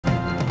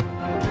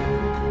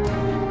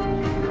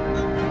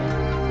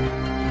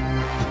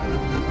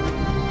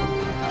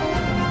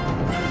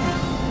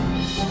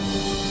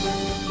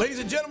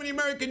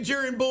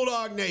Centurion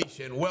Bulldog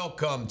Nation,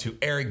 welcome to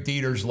Eric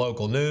Deters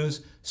Local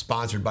News,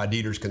 sponsored by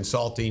Deters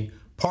Consulting,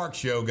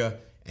 Parks Yoga,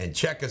 and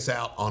check us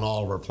out on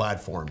all of our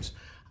platforms.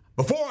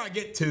 Before I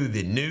get to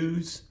the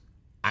news,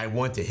 I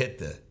want to hit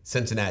the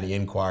Cincinnati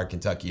Enquirer,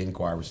 Kentucky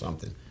Enquirer or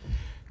something.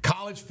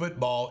 College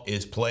football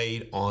is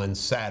played on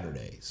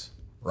Saturdays,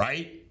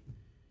 right?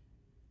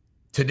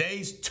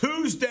 Today's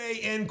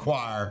Tuesday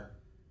Enquirer,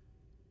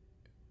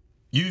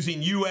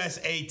 using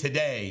USA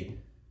Today,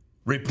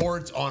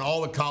 reports on all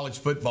the college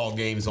football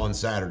games on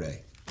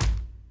Saturday.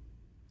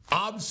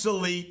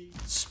 Obsolete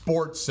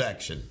sports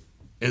section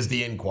is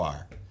the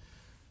Enquirer.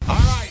 All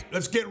right,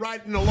 let's get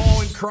right into law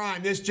and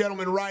crime. This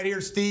gentleman right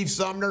here, Steve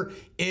Sumner,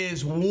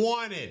 is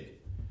wanted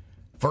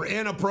for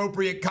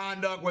inappropriate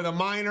conduct with a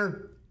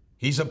minor.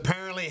 He's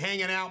apparently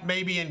hanging out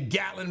maybe in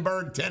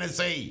Gatlinburg,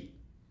 Tennessee.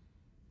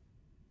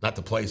 Not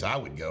the place I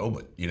would go,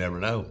 but you never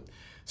know.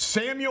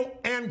 Samuel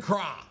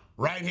Ancra,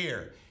 right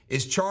here,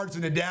 is charged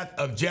in the death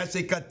of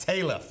Jessica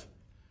Taliff.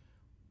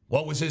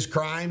 What was his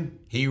crime?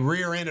 He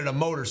rear-ended a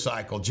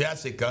motorcycle.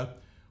 Jessica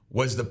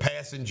was the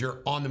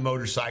passenger on the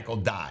motorcycle,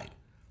 died,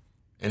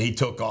 and he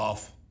took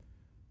off.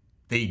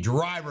 The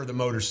driver of the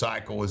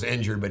motorcycle was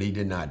injured, but he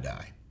did not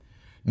die.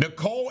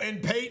 Nicole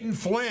and Peyton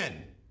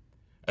Flynn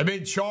have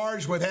been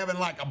charged with having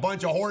like a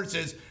bunch of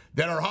horses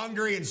that are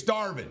hungry and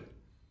starving.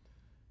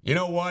 You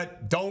know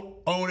what? Don't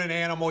own an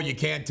animal you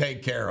can't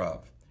take care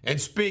of.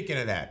 And speaking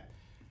of that,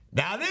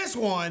 now this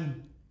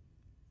one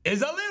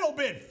is a little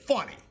bit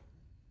funny.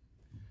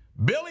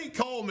 Billy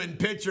Coleman,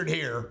 pictured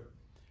here,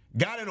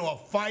 got into a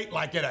fight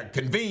like at a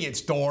convenience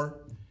store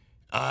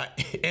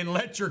in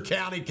Letcher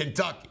County,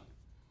 Kentucky.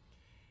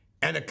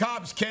 And the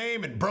cops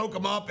came and broke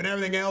him up and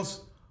everything else.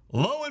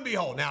 Lo and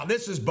behold, now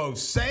this is both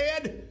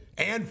sad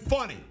and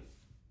funny.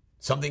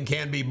 Something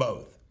can be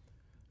both.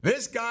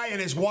 This guy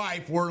and his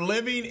wife were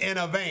living in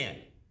a van,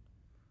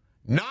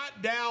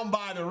 not down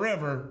by the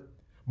river,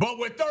 but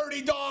with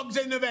 30 dogs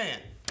in the van.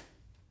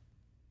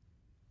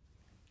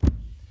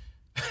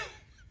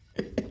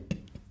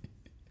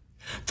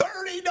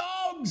 30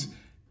 dogs!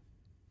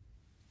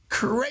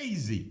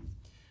 Crazy.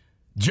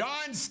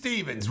 John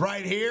Stevens,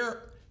 right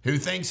here, who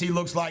thinks he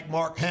looks like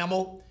Mark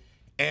Hamill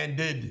and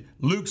did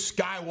Luke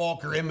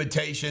Skywalker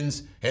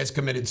imitations, has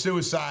committed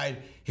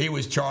suicide. He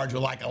was charged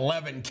with like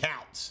 11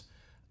 counts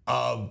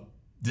of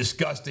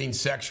disgusting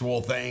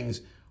sexual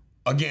things,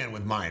 again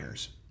with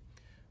minors.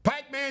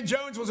 Pac-Man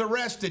Jones was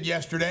arrested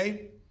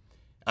yesterday,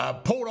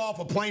 pulled off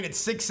a plane at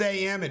 6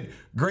 a.m. at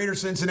Greater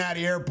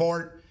Cincinnati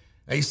Airport.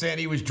 They said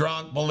he was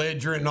drunk,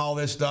 belligerent, and all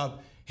this stuff.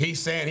 He's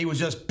saying he was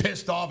just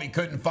pissed off he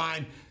couldn't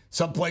find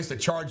some place to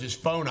charge his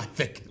phone, I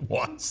think it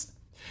was.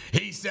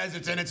 He says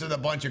it's a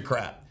bunch of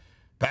crap.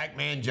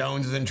 Pac-Man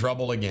Jones is in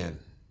trouble again.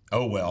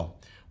 Oh,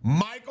 well.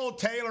 Michael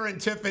Taylor and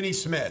Tiffany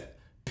Smith,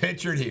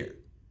 pictured here.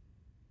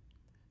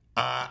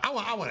 I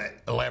want to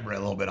elaborate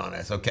a little bit on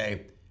this,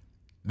 okay?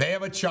 They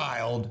have a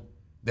child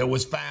that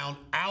was found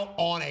out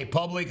on a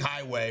public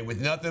highway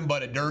with nothing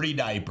but a dirty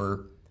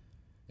diaper.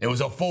 It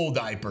was a full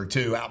diaper,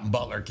 too, out in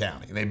Butler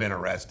County. They've been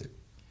arrested.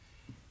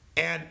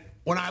 And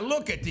when I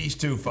look at these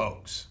two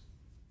folks,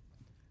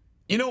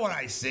 you know what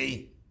I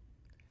see?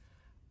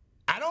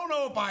 I don't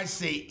know if I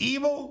see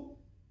evil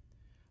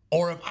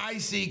or if I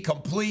see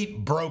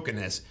complete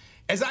brokenness.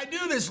 As I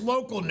do this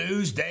local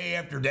news day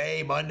after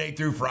day, Monday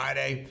through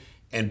Friday,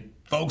 and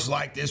folks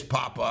like this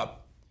pop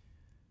up,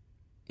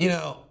 you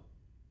know,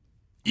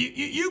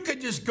 you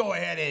could just go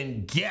ahead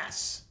and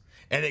guess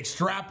and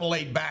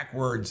extrapolate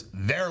backwards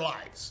their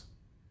lives.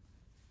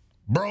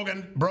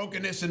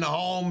 Brokenness in the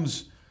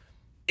homes,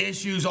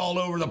 issues all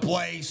over the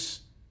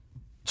place.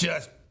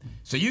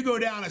 So you go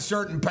down a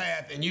certain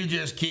path and you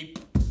just keep,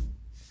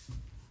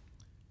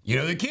 you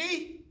know the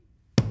key?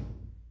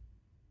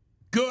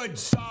 Good,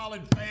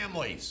 solid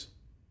families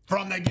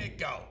from the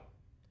get-go.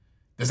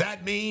 Does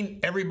that mean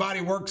everybody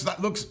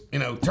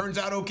turns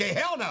out okay?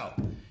 Hell no.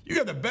 You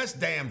got the best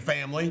damn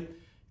family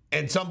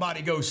and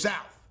somebody goes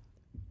south.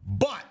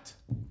 But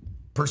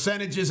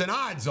percentages and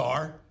odds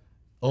are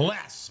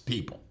less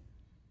people.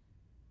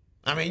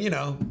 I mean,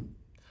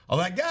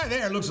 that guy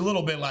there looks a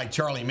little bit like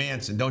Charlie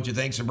Manson, don't you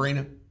think,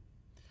 Sabrina?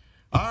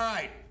 All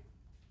right.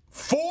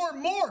 4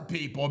 more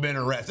people have been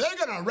arrested.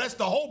 They're going to arrest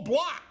the whole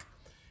block.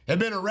 Have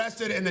been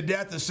arrested in the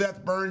death of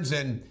Seth Burns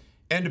in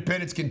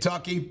Independence,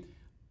 Kentucky.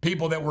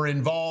 People that were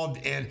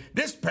involved in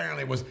this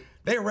apparently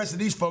they arrested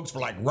these folks for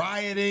like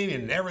rioting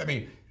and everything. I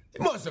mean,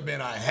 it must have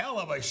been a hell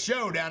of a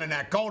show down in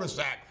that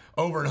cul-de-sac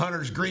over in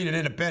Hunter's Green and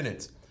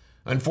Independence.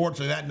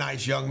 Unfortunately, that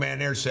nice young man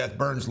there, Seth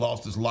Burns,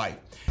 lost his life.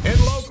 In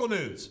local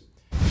news,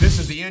 this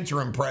is the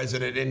interim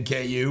president in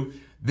KU.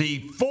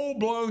 The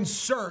full-blown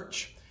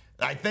search,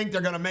 I think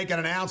they're going to make an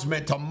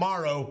announcement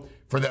tomorrow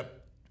for the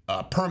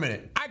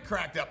permanent. I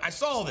cracked up. I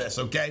saw this,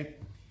 okay?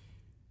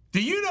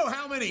 Do you know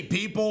how many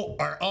people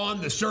are on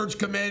the search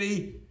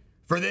committee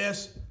for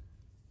this?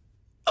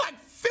 Like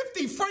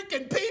 50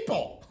 freaking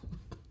people.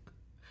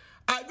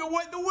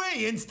 The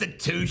way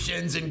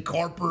institutions and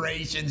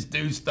corporations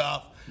do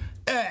stuff,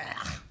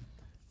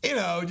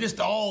 just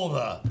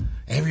all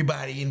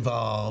everybody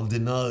involved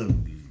and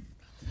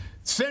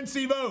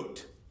Cincy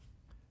vote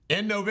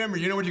in November.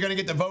 You know what you're going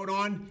to get to vote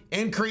on?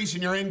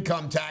 Increasing your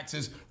income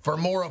taxes for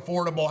more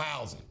affordable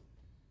housing.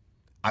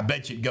 I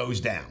bet you it goes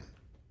down.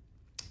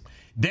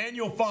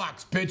 Daniel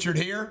Fox, pictured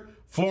here,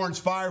 Florence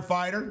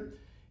firefighter,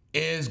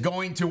 is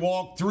going to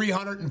walk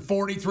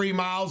 343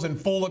 miles in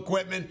full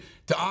equipment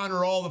to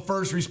honor all the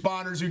first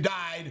responders who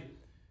died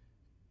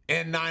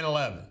in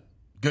 9/11.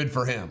 Good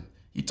for him.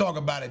 You talk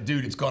about a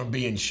dude that's going to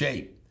be in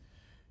shape.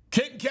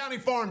 Kenton County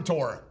Farm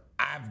Tour.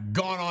 I've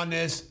gone on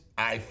this,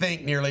 I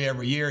think, nearly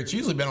every year. It's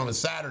usually been on a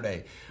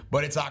Saturday,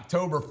 but it's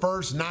October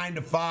 1st, 9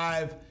 to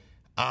 5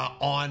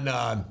 on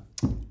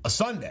a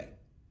Sunday.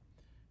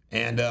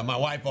 And my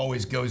wife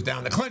always goes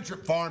down to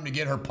Clintrip Farm to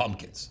get her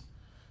pumpkins.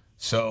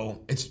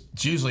 So it's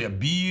usually a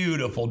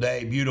beautiful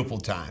day, beautiful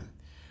time.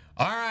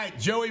 All right,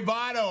 Joey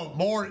Votto,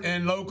 more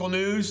in local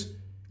news.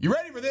 You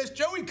ready for this?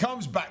 Joey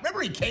comes back.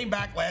 Remember he came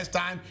back last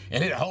time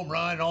and hit a home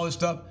run and all this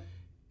stuff?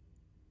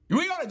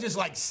 We ought to just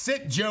like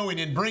sit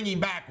Joey and bring him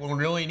back when we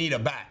really need a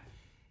bat.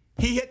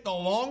 He hit the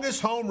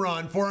longest home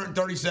run,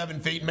 437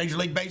 feet in Major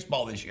League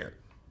Baseball this year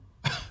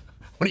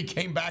when he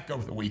came back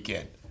over the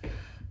weekend.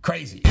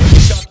 Crazy. In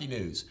Kentucky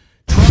news,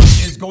 Trump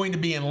is going to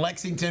be in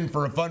Lexington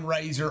for a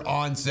fundraiser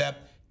on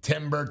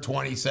September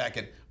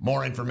 22nd.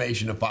 More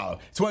information to follow.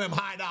 It's one of them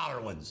high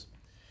dollar ones.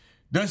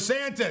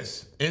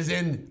 DeSantis is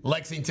in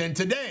Lexington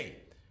today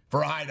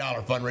for a high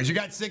dollar fundraiser. You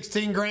got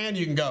 16 grand,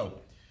 you can go.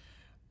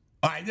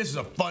 All right, this is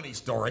a funny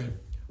story.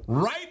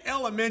 Wright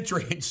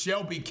Elementary in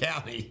Shelby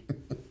County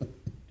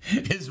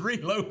is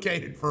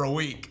relocated for a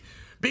week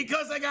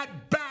because they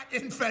got bat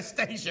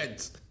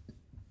infestations.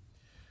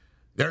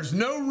 There's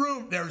no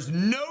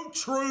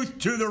truth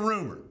to the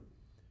rumor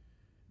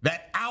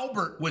that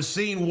Albert was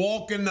seen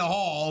walking the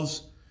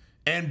halls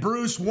and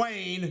Bruce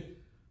Wayne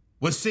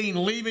was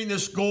seen leaving the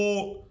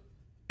school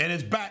in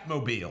his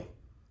Batmobile.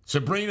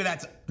 Sabrina,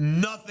 that's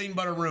nothing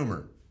but a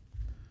rumor.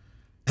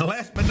 And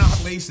last but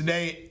not least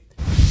today,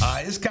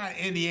 this is kind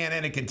of Indiana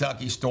and a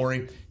Kentucky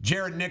story.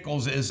 Jared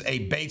Nichols is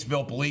a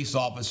Batesville police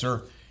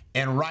officer,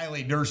 and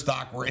Riley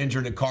Durstock were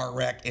injured in a car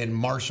wreck in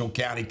Marshall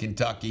County,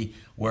 Kentucky.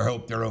 We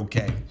hope they're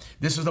okay.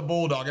 This is the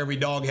Bulldog. Every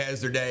dog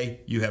has their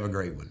day. You have a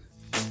great one.